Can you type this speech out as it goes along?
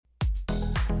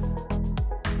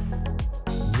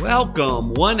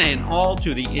Welcome, one and all,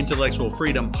 to the Intellectual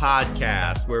Freedom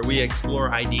Podcast, where we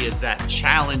explore ideas that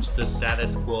challenge the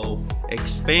status quo,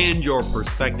 expand your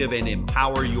perspective, and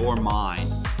empower your mind.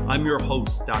 I'm your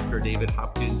host, Dr. David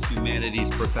Hopkins, humanities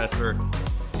professor,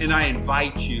 and I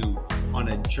invite you on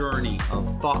a journey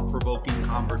of thought-provoking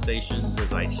conversations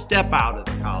as I step out of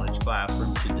the college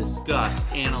classroom to discuss,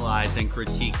 analyze, and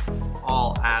critique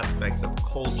all aspects of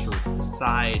culture,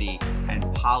 society, and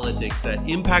politics that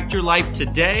impact your life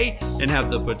today and have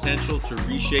the potential to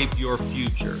reshape your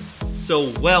future. So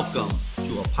welcome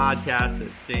to a podcast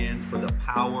that stands for the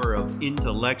power of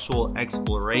intellectual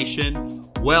exploration.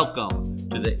 Welcome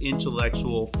to the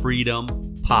Intellectual Freedom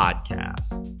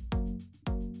Podcast.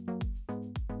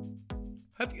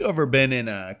 Have you ever been in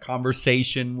a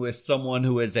conversation with someone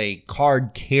who is a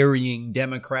card-carrying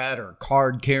Democrat or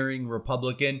card-carrying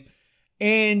Republican,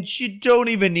 and you don't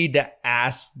even need to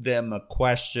ask them a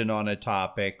question on a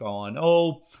topic on,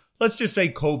 let's just say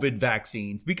COVID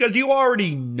vaccines, because you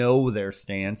already know their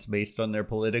stance based on their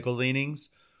political leanings?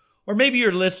 Or maybe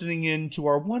you're listening in to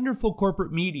our wonderful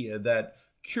corporate media that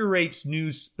curates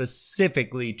news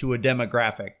specifically to a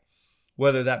demographic,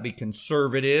 whether that be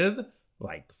conservative,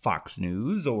 like Fox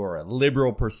News, or a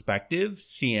liberal perspective,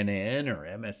 CNN or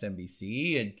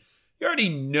MSNBC, and you already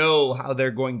know how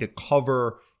they're going to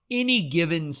cover any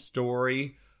given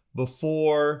story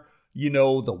before,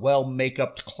 the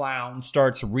well-make-upped clown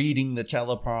starts reading the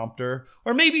teleprompter,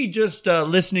 or maybe just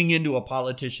listening into a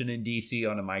politician in DC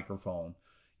on a microphone.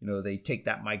 They take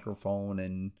that microphone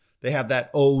and they have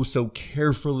that so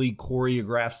carefully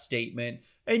choreographed statement,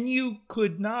 and you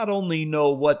could not only know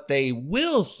what they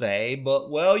will say, but,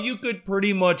 you could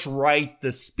pretty much write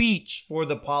the speech for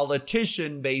the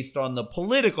politician based on the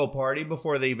political party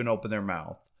before they even open their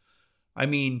mouth. I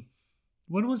mean,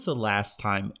 when was the last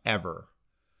time ever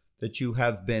that you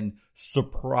have been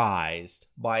surprised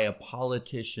by a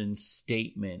politician's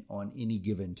statement on any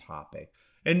given topic?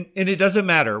 And it doesn't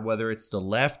matter whether it's the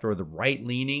left or the right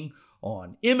leaning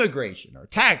on immigration or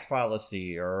tax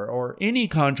policy or any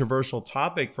controversial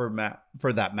topic for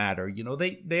that matter.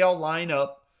 They all line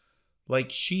up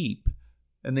like sheep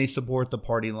and they support the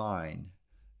party line.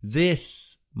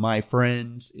 This, my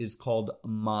friends, is called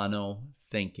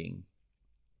monothinking.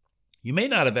 You may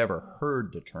not have ever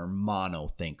heard the term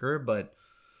monothinker, but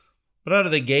out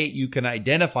of the gate, you can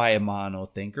identify a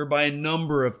monothinker by a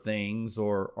number of things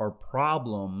or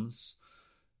problems,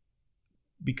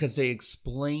 because they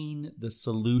explain the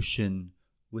solution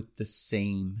with the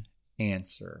same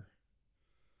answer.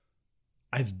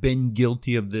 I've been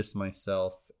guilty of this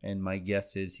myself, and my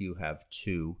guess is you have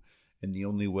too. And the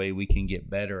only way we can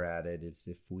get better at it is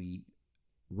if we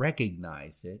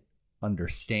recognize it,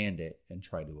 understand it, and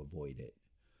try to avoid it.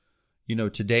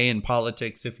 Today in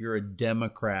politics, if you're a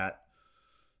Democrat,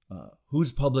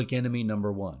 who's public enemy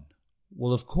number one?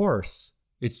 Well, of course,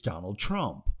 it's Donald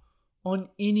Trump. On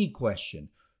any question,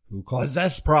 who caused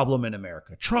this problem in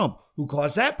America? Trump. Who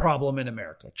caused that problem in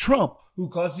America? Trump. Who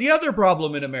caused the other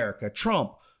problem in America?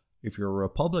 Trump. If you're a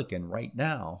Republican right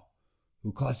now,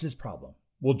 who caused this problem?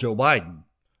 Well, Joe Biden.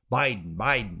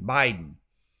 Biden.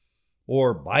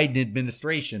 Or Biden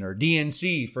administration, or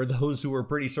DNC, for those who are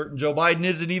pretty certain Joe Biden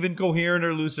isn't even coherent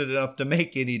or lucid enough to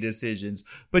make any decisions.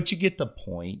 But you get the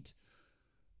point.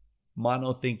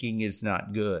 Monothinking is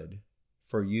not good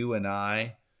for you and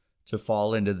I to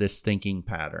fall into this thinking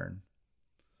pattern.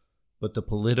 But the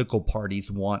political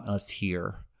parties want us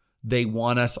here. They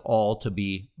want us all to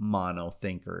be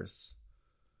monothinkers.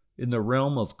 In the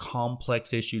realm of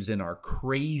complex issues in our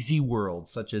crazy world,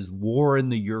 such as war in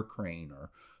the Ukraine,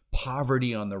 or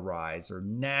poverty on the rise, or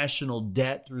national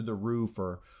debt through the roof,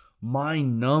 or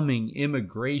mind-numbing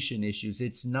immigration issues,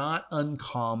 it's not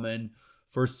uncommon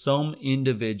for some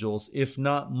individuals, if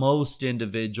not most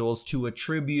individuals, to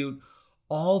attribute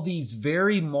all these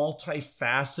very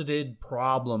multifaceted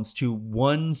problems to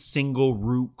one single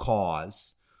root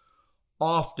cause,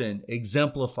 often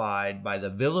exemplified by the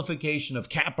vilification of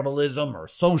capitalism or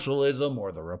socialism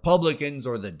or the Republicans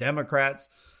or the Democrats.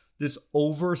 This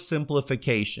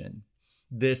oversimplification,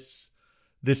 this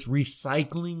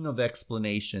recycling of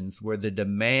explanations where the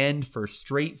demand for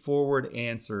straightforward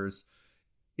answers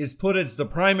is put as the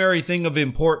primary thing of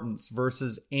importance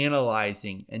versus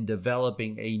analyzing and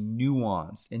developing a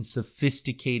nuanced and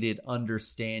sophisticated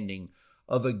understanding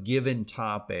of a given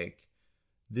topic.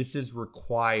 This is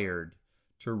required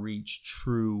to reach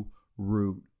true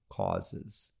root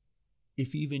causes,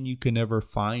 if even you can ever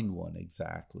find one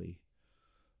exactly.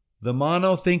 The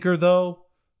monothinker, though,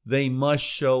 they must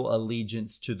show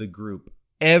allegiance to the group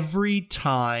every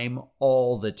time,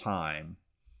 all the time.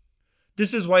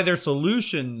 This is why their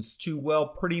solutions to, well,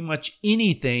 pretty much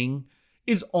anything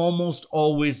is almost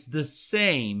always the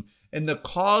same, and the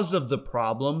cause of the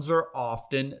problems are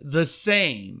often the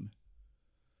same.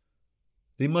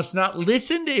 They must not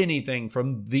listen to anything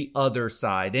from the other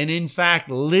side. And in fact,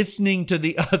 listening to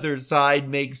the other side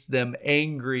makes them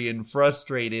angry and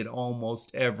frustrated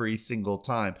almost every single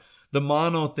time. The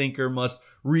monothinker must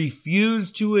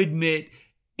refuse to admit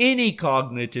any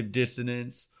cognitive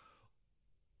dissonance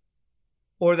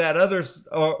or that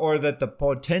the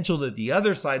potential that the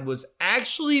other side was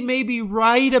actually maybe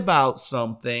right about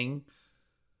something.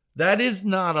 That is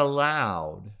not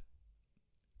allowed.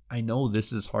 I know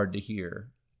this is hard to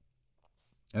hear.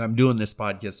 And I'm doing this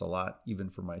podcast a lot, even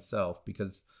for myself,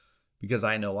 because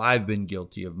I know I've been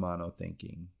guilty of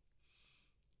monothinking.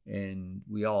 And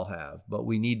we all have. But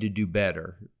we need to do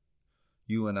better.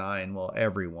 You and I, and well,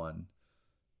 everyone.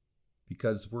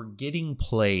 Because we're getting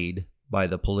played by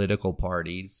the political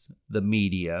parties, the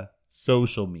media,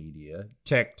 social media,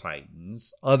 tech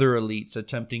titans, other elites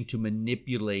attempting to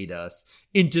manipulate us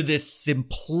into this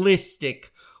simplistic,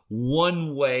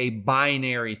 one-way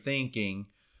binary thinking.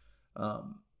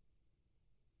 And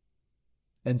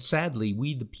sadly,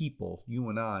 we the people, you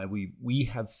and I, we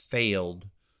have failed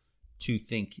to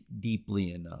think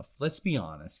deeply enough. Let's be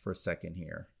honest for a second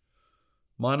here.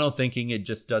 Monothinking, it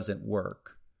just doesn't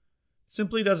work.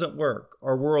 Simply doesn't work.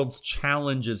 Our world's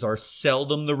challenges are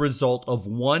seldom the result of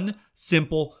one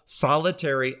simple,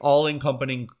 solitary,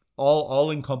 all-encompassing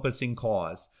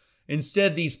cause.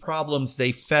 Instead, these problems,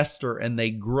 they fester and they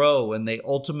grow and they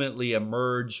ultimately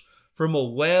emerge from a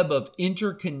web of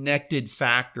interconnected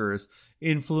factors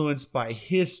influenced by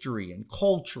history and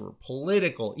culture,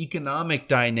 political, economic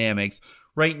dynamics.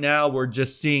 Right now, we're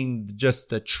just seeing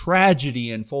the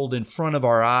tragedy unfold in front of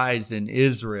our eyes in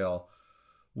Israel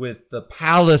with the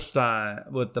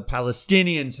Palestinians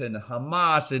and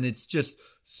Hamas, and it's just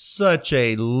such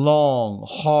a long,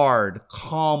 hard,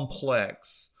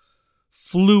 complex,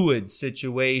 fluid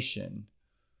situation.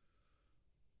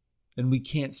 And we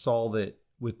can't solve it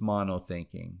with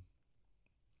monothinking.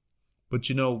 But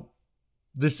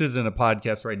this isn't a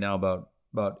podcast right now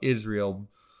about Israel.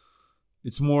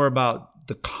 It's more about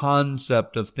the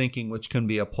concept of thinking which can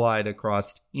be applied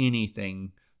across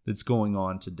anything that's going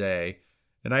on today.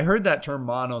 And I heard that term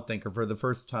monothinker for the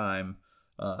first time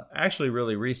actually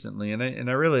really recently, and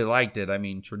I really liked it. I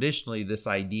mean, traditionally, this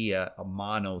idea, a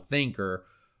monothinker,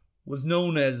 was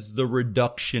known as the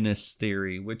reductionist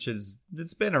theory,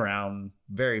 it's been around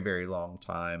very, very long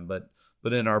time. But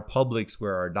in our public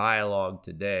square, our dialogue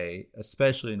today,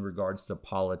 especially in regards to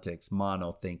politics,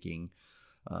 monothinking,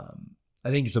 I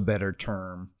think it's a better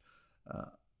term.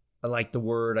 I like the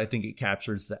word. I think it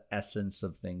captures the essence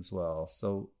of things well.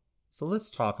 So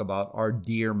let's talk about our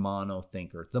dear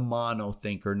monothinker. The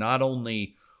monothinker not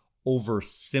only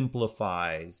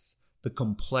oversimplifies the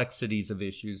complexities of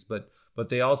issues, but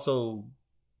they also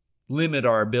limit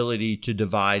our ability to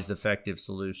devise effective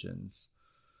solutions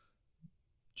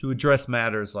to address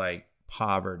matters like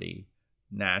poverty,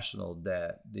 national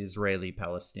debt, the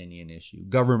Israeli-Palestinian issue,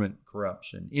 government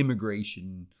corruption,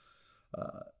 immigration.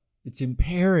 It's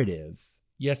imperative.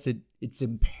 Yes, it's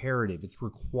imperative. It's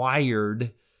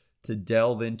required to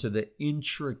delve into the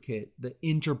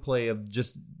interplay of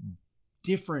just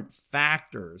different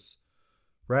factors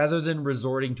rather than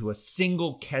resorting to a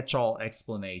single catch-all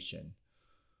explanation.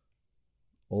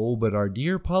 Oh, but our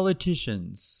dear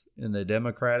politicians in the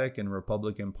Democratic and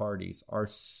Republican parties are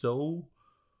so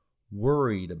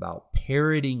worried about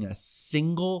parroting a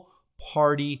single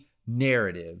party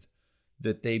narrative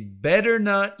that they better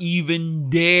not even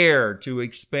dare to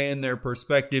expand their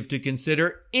perspective to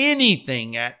consider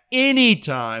anything at any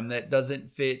time that doesn't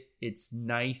fit its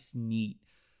nice, neat,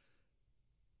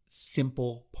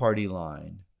 simple party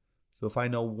line. So if I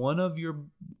know one of your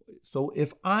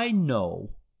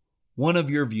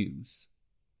views,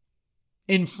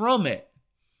 and from it,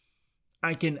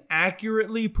 I can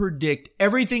accurately predict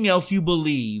everything else you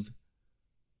believe,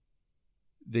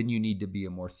 then you need to be a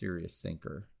more serious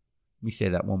thinker. Let me say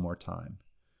that one more time.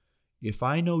 If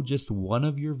I know just one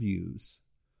of your views,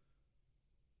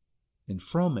 and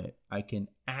from it, I can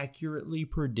accurately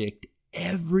predict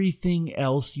everything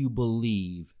else you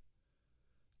believe,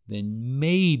 then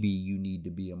maybe you need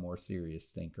to be a more serious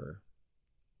thinker.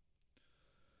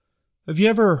 Have you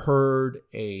ever heard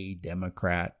a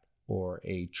Democrat or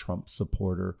a Trump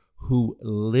supporter who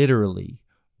literally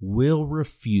will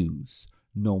refuse,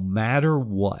 no matter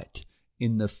what,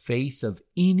 in the face of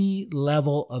any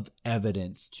level of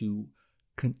evidence, to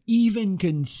even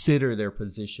consider their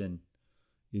position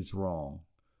is wrong?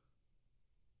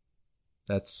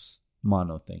 That's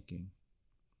monothinking.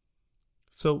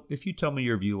 So if you tell me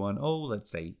your view on,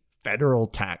 let's say federal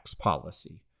tax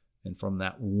policy, and from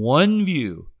that one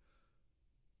view,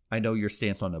 I know your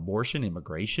stance on abortion,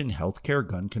 immigration, healthcare,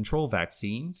 gun control,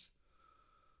 vaccines,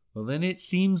 well, then it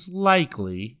seems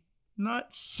likely,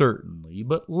 not certainly,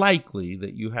 but likely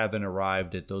that you haven't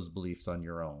arrived at those beliefs on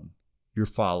your own. You're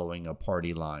following a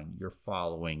party line. You're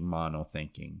following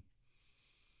monothinking.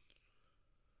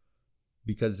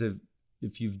 Because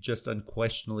if you've just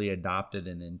unquestionably adopted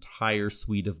an entire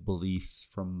suite of beliefs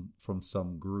from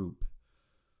some group,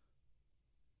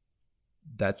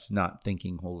 that's not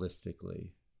thinking holistically.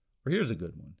 Or here's a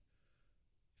good one.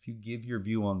 If you give your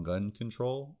view on gun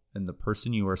control and the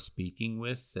person you are speaking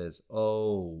with says,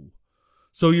 so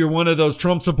you're one of those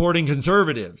Trump supporting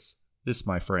conservatives. This,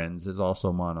 my friends, is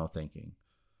also monothinking.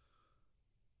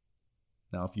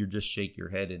 Now, if you just shake your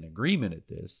head in agreement at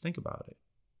this, think about it.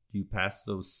 Do you pass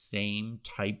those same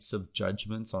types of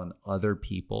judgments on other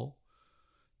people?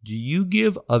 Do you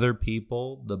give other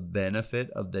people the benefit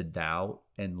of the doubt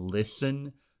and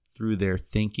listen through their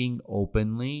thinking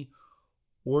openly?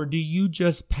 Or do you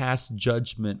just pass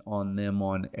judgment on them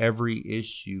on every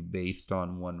issue based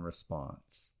on one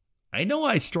response? I know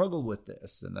I struggle with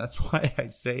this, and that's why I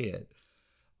say it.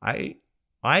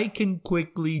 I can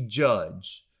quickly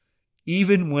judge,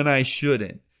 even when I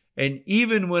shouldn't, and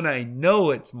even when I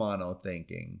know it's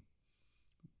monothinking.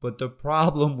 But the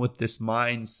problem with this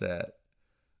mindset,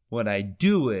 when I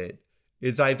do it,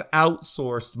 is I've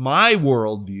outsourced my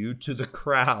worldview to the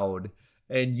crowd,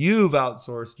 and you've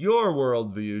outsourced your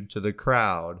worldview to the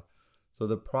crowd. So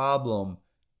the problem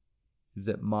is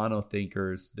that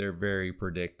monothinkers, they're very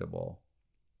predictable.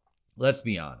 Let's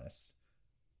be honest.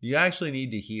 Do you actually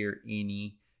need to hear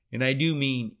any, and I do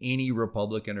mean any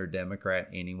Republican or Democrat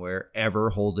anywhere, ever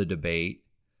hold a debate?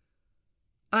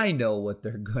 I know what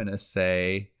they're going to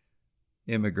say.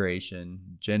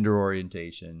 Immigration, gender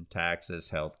orientation, taxes,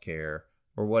 healthcare,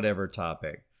 or whatever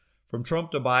topic. From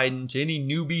Trump to Biden to any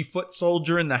newbie foot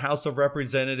soldier in the House of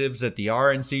Representatives that the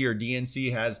RNC or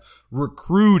DNC has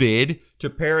recruited to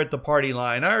parrot the party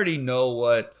line. I already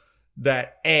know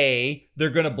they're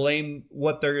going to blame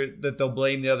they'll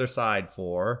blame the other side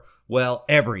for. Well,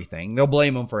 everything. They'll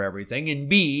blame them for everything. And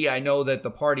B, I know that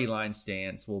the party line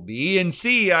stance will be. And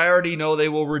C, I already know they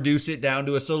will reduce it down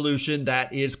to a solution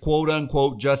that is quote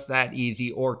unquote just that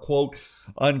easy, or quote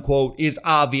unquote is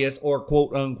obvious, or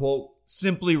quote unquote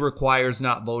simply requires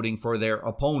not voting for their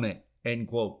opponent, end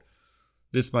quote.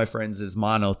 This, my friends, is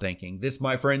monothinking. This,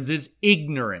 my friends, is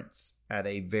ignorance at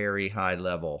a very high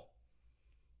level.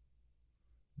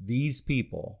 These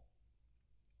people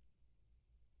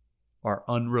are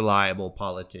unreliable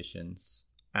politicians,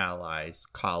 allies,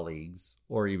 colleagues,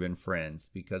 or even friends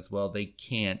because, well, they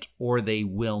can't or they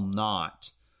will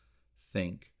not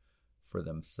think for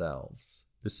themselves.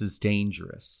 This is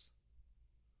dangerous.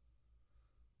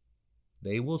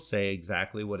 They will say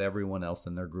exactly what everyone else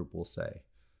in their group will say.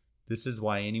 This is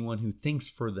why anyone who thinks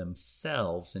for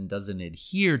themselves and doesn't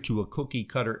adhere to a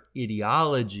cookie-cutter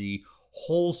ideology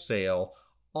wholesale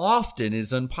often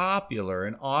is unpopular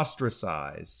and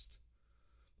ostracized.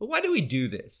 But why do we do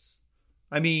this?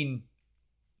 I mean,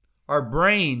 our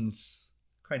brains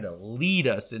kind of lead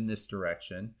us in this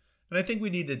direction. And I think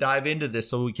we need to dive into this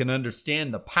so we can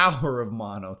understand the power of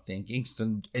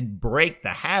monothinking and break the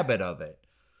habit of it.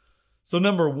 So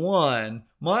number one,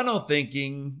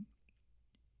 monothinking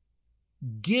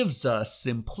gives us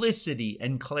simplicity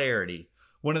and clarity.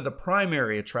 One of the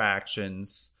primary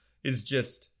attractions is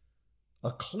just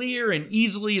a clear and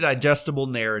easily digestible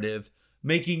narrative,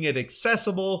 making it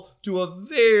accessible to a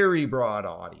very broad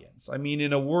audience. I mean,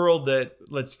 in a world that,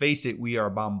 let's face it, we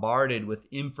are bombarded with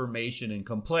information and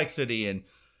complexity, and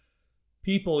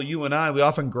people, you and I, we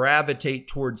often gravitate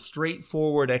towards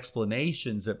straightforward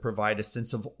explanations that provide a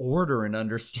sense of order and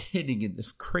understanding in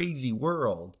this crazy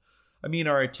world. I mean,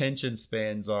 our attention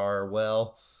spans are,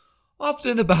 well,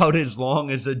 often about as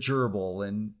long as a gerbil,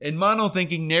 and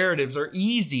monothinking narratives are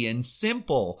easy and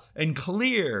simple and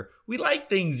clear. We like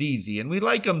things easy and we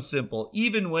like them simple,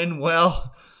 even when,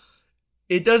 well,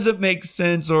 it doesn't make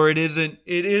sense or it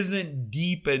isn't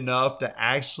deep enough to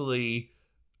actually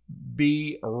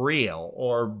be real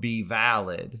or be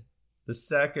valid. The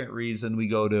second reason we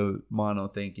go to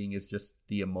monothinking is just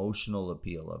the emotional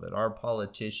appeal of it. Our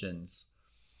politicians,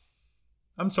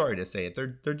 I'm sorry to say it,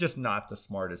 they're just not the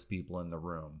smartest people in the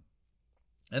room.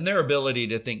 And their ability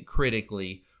to think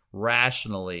critically,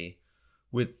 rationally,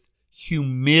 with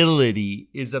humility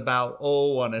is about,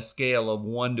 on a scale of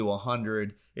 1 to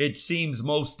 100, it seems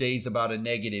most days about a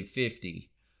 -50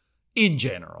 in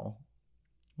general.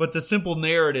 But the simple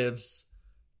narratives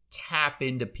tap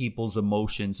into people's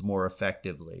emotions more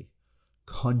effectively.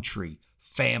 country,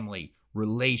 family,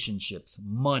 relationships,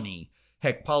 money.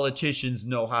 Heck, politicians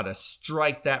know how to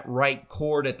strike that right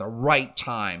chord at the right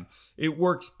time. It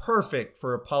works perfect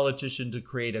for a politician to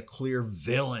create a clear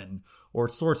villain or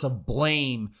source of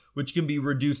blame, which can be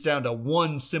reduced down to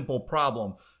one simple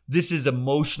problem. This is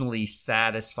emotionally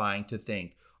satisfying to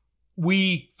think.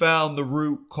 We found the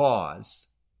root cause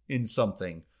in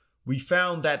something. We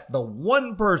found that the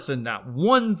one person, that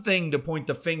one thing to point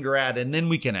the finger at, and then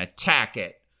we can attack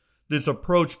it. This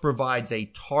approach provides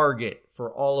a target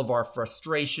for all of our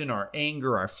frustration, our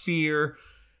anger, our fear.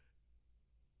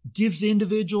 Gives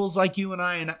individuals like you and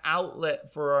I an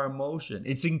outlet for our emotion.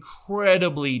 It's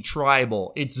incredibly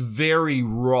tribal. It's very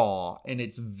raw, and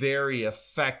it's very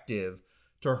effective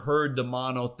to herd the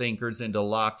monothinkers into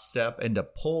lockstep and to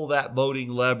pull that voting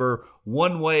lever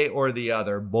one way or the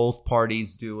other. Both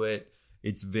parties do it.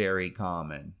 It's very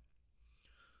common.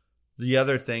 The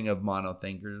other thing of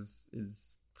monothinkers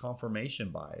is confirmation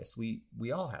bias. We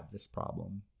all have this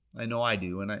problem. I know I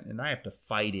do, and I have to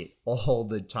fight it all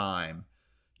the time.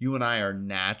 You and I are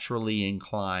naturally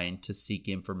inclined to seek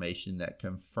information that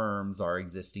confirms our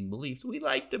existing beliefs. We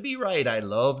like to be right. I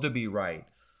love to be right.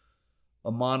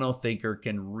 A monothinker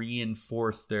can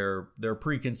reinforce their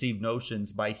preconceived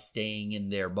notions by staying in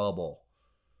their bubble,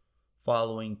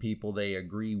 following people they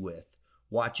agree with,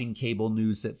 watching cable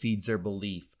news that feeds their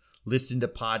belief, listen to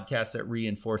podcasts that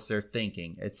reinforce their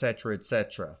thinking, etc.,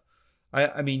 etc.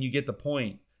 I mean, you get the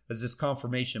point, as this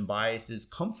confirmation bias is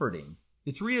comforting.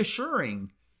 It's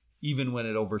reassuring, even when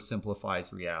it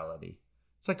oversimplifies reality.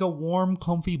 It's like a warm,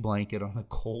 comfy blanket on a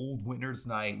cold winter's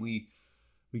night. We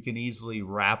can easily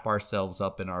wrap ourselves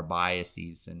up in our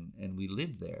biases, and we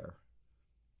live there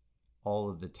all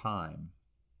of the time.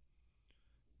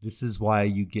 This is why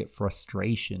you get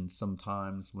frustration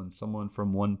sometimes when someone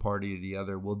from one party or the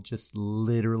other will just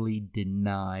literally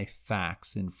deny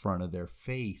facts in front of their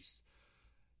face.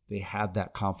 They have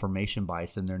that confirmation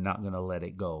bias, and they're not going to let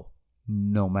it go,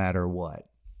 no matter what.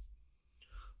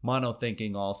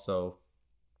 Monothinking also,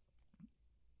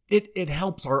 it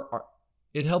helps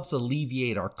it helps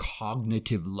alleviate our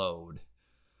cognitive load.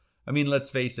 I mean, let's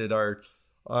face it,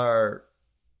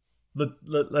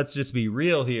 let's just be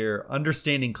real here.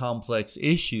 Understanding complex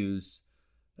issues,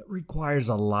 that requires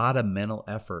a lot of mental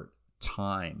effort,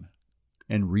 time,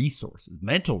 and resources,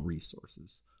 mental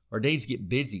resources. Our days get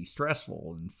busy,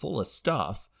 stressful, and full of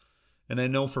stuff. And I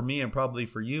know for me, and probably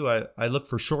for you, I look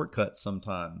for shortcuts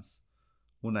sometimes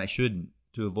when I shouldn't,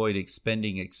 to avoid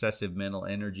expending excessive mental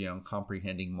energy on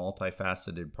comprehending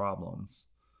multifaceted problems.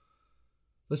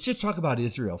 Let's just talk about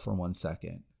Israel for 1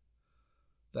 second.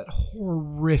 That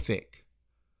horrific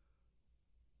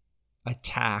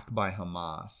attack by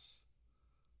Hamas.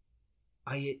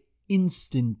 I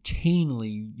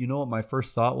instantaneously, you know what my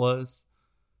first thought was?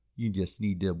 You just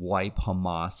need to wipe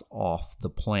Hamas off the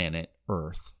planet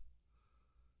Earth.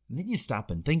 And then you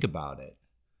stop and think about it.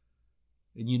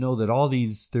 And you know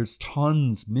that there's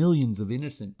tons, millions of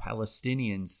innocent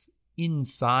Palestinians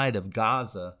inside of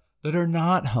Gaza that are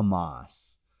not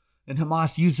Hamas. And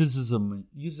Hamas uses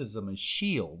them as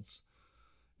shields.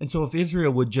 And so if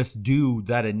Israel would just do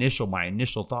that my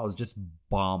initial thought was just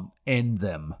end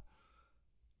them.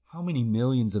 How many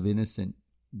millions of innocent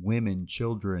women,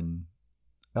 children,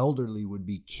 elderly would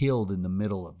be killed in the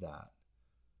middle of that?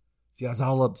 See, I was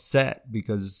all upset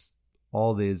because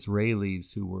all the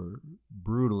Israelis who were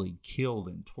brutally killed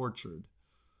and tortured.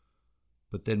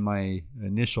 But then my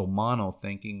initial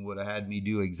mono-thinking would have had me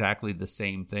do exactly the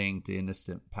same thing to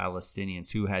innocent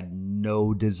Palestinians who had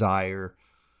no desire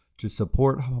to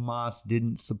support Hamas,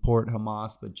 didn't support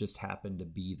Hamas, but just happened to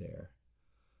be there.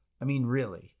 I mean,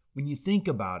 really, when you think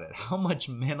about it, how much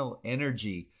mental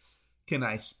energy can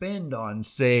I spend on,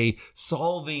 say,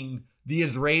 solving the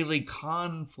Israeli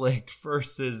conflict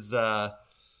versus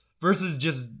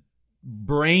just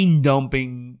brain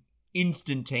dumping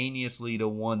instantaneously to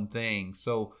one thing?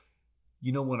 So,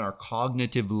 when our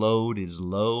cognitive load is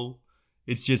low,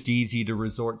 it's just easy to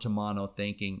resort to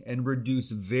mono-thinking and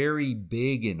reduce very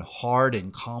big and hard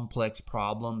and complex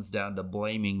problems down to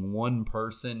blaming one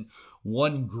person,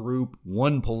 one group,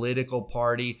 one political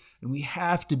party. And we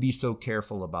have to be so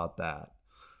careful about that.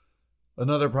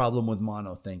 Another problem with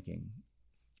mono-thinking,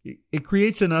 it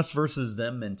creates an us versus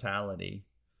them mentality.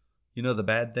 The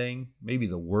bad thing, maybe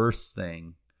the worst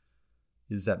thing,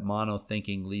 is that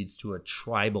mono-thinking leads to a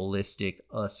tribalistic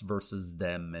us versus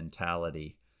them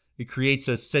mentality. It creates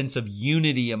a sense of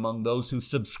unity among those who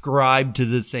subscribe to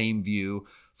the same view,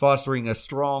 fostering a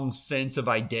strong sense of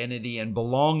identity and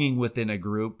belonging within a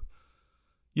group.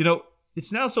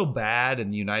 It's now so bad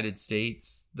in the United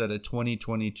States that a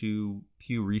 2022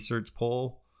 Pew Research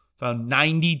poll found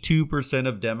 92%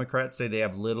 of Democrats say they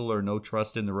have little or no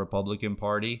trust in the Republican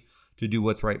Party to do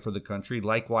what's right for the country.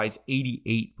 Likewise,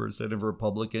 88% of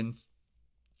Republicans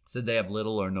said they have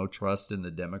little or no trust in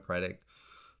the Democratic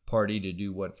Party to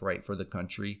do what's right for the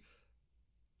country.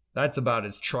 That's about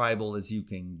as tribal as you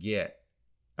can get.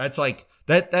 That's like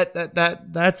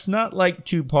that's not like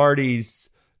two parties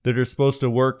that are supposed to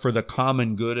work for the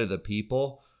common good of the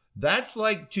people. That's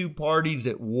like two parties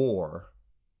at war.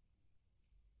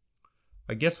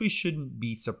 I guess we shouldn't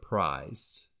be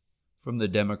surprised from the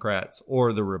Democrats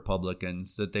or the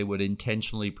Republicans that they would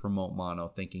intentionally promote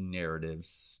monothinking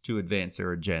narratives to advance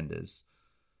their agendas.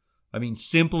 I mean,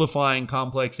 simplifying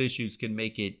complex issues can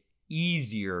make it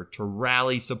easier to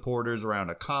rally supporters around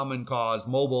a common cause,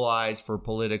 mobilize for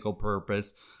political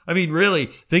purpose. I mean, really,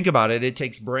 think about it. It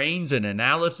takes brains and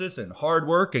analysis and hard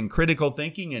work and critical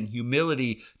thinking and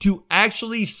humility to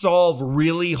actually solve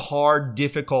really hard,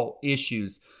 difficult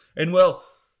issues. And well,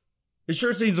 it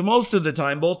sure seems most of the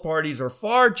time both parties are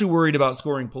far too worried about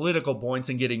scoring political points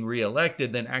and getting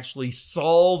reelected than actually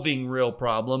solving real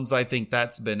problems. I think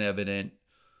that's been evident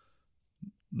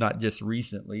not just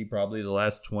recently, probably the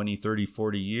last 20, 30,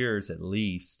 40 years at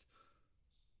least.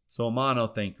 So a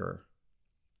monothinker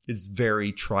is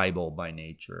very tribal by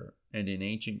nature. And in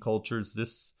ancient cultures,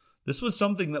 this was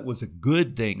something that was a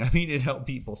good thing. I mean, it helped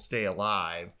people stay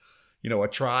alive. You know, a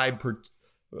tribe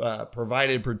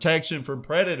provided protection from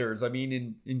predators. I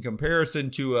mean, in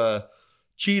comparison to a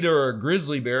cheetah or a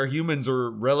grizzly bear, humans are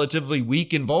relatively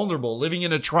weak and vulnerable. Living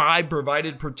in a tribe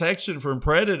provided protection from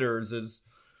predators as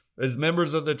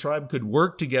members of the tribe could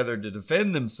work together to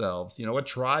defend themselves. You know, a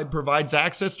tribe provides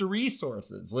access to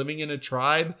resources. Living in a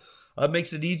tribe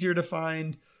makes it easier to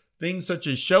find things such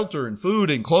as shelter and food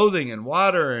and clothing and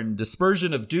water and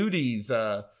dispersion of duties,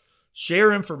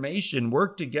 share information,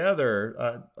 work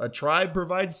together. A tribe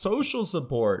provides social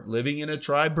support. Living in a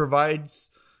tribe provides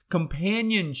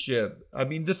companionship. I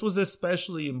mean, this was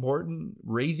especially important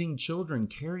raising children,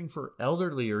 caring for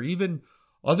elderly, or even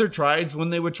other tribes when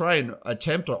they would try and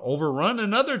attempt to overrun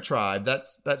another tribe.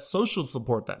 That's social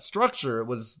support, that structure. It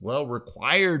was, well,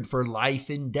 required for life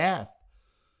and death.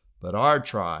 But our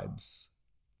tribes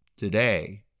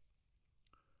today,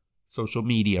 social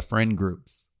media, friend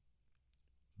groups,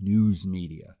 news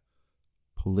media,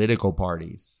 political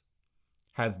parties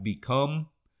have become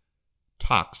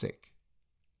toxic.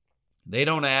 They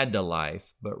don't add to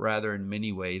life, but rather in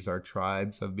many ways our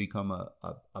tribes have become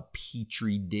a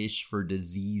petri dish for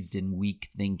diseased and weak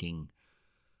thinking.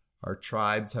 Our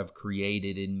tribes have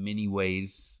created in many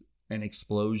ways an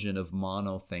explosion of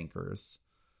monothinkers.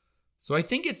 So I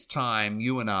think it's time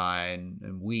you and I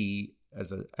and we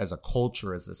as a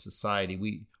culture, as a society,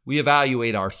 we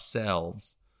evaluate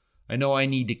ourselves. I know I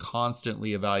need to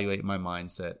constantly evaluate my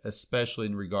mindset, especially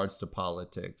in regards to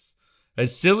politics.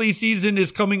 As silly season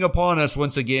is coming upon us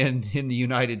once again in the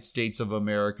United States of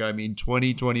America. I mean,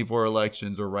 2024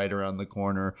 elections are right around the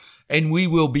corner, and we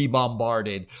will be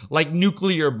bombarded, like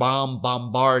nuclear bomb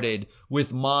bombarded,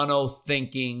 with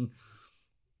mono-thinking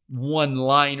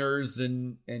one-liners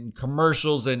and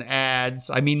commercials and ads.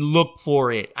 I mean, look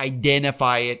for it,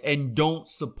 identify it, and don't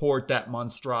support that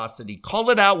monstrosity. Call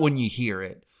it out when you hear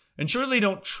it. And surely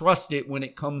don't trust it when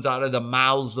it comes out of the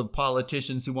mouths of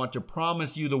politicians who want to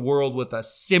promise you the world with a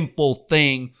simple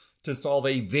thing to solve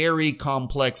a very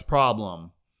complex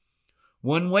problem.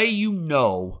 One way you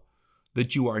know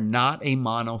that you are not a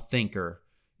monothinker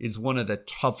is one of the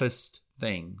toughest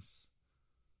things.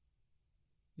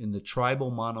 In the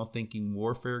tribal monothinking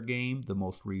warfare game, the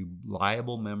most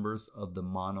reliable members of the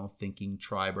monothinking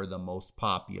tribe are the most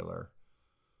popular,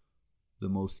 the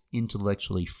most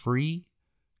intellectually free,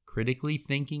 critically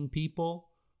thinking people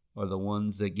are the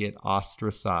ones that get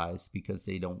ostracized because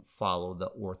they don't follow the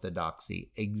orthodoxy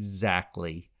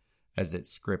exactly as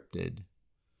it's scripted.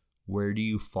 Where do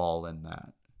you fall in that?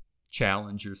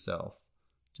 Challenge yourself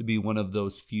to be one of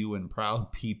those few and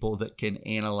proud people that can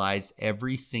analyze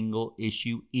every single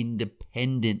issue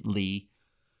independently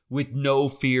with no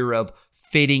fear of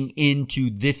fitting into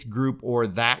this group or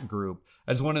that group.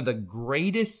 As one of the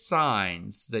greatest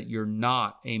signs that you're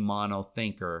not a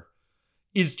monothinker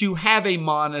is to have a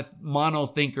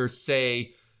monothinker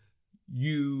say,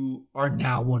 you are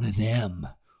now one of them.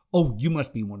 Oh, you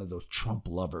must be one of those Trump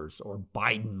lovers or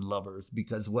Biden lovers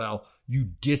because, well, you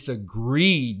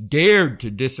dared to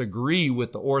disagree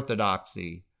with the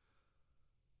orthodoxy.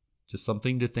 Just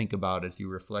something to think about as you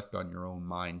reflect on your own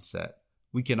mindset.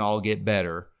 We can all get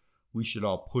better. We should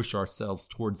all push ourselves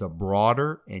towards a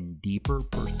broader and deeper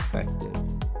perspective.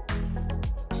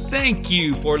 Thank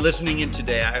you for listening in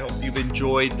today. I hope you've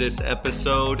enjoyed this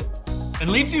episode. and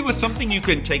leaves you with something you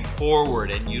can take forward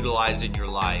and utilize in your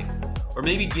life, or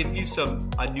maybe gives you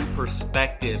a new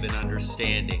perspective and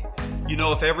understanding. You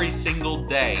know, if every single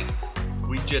day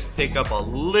we just pick up a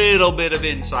little bit of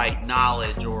insight,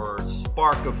 knowledge, or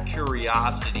spark of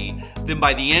curiosity, then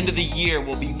by the end of the year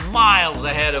we'll be miles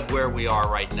ahead of where we are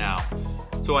right now.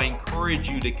 So I encourage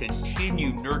you to continue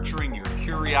nurturing your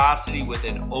curiosity with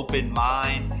an open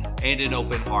mind and an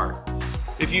open heart.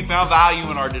 If you found value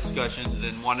in our discussions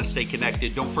and want to stay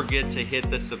connected, don't forget to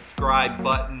hit the subscribe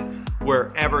button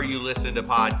wherever you listen to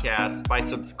podcasts. By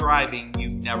subscribing, you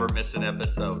never miss an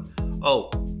episode. Oh,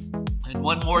 and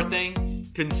one more thing,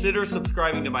 consider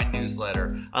subscribing to my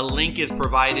newsletter. A link is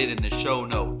provided in the show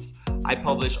notes. I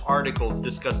publish articles,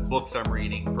 discuss books I'm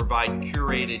reading, provide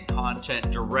curated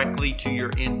content directly to your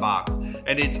inbox,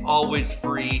 and it's always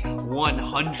free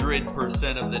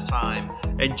 100% of the time.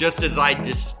 And just as I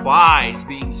despise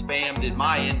being spammed in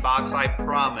my inbox, I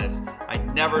promise I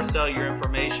never sell your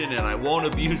information and I won't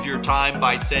abuse your time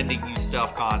by sending you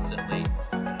stuff constantly.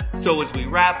 So as we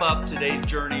wrap up today's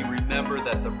journey, remember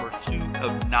that the pursuit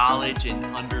of knowledge and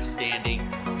understanding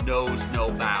knows no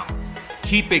bounds.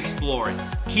 Keep exploring,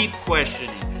 keep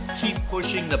questioning, keep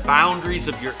pushing the boundaries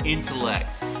of your intellect.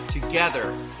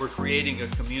 Together, we're creating a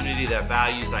community that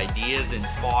values ideas and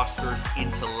fosters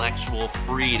intellectual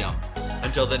freedom.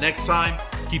 Until the next time,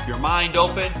 keep your mind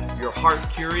open, your heart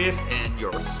curious, and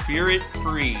your spirit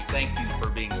free. Thank you for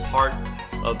being part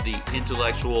of the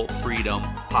Intellectual Freedom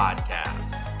Podcast.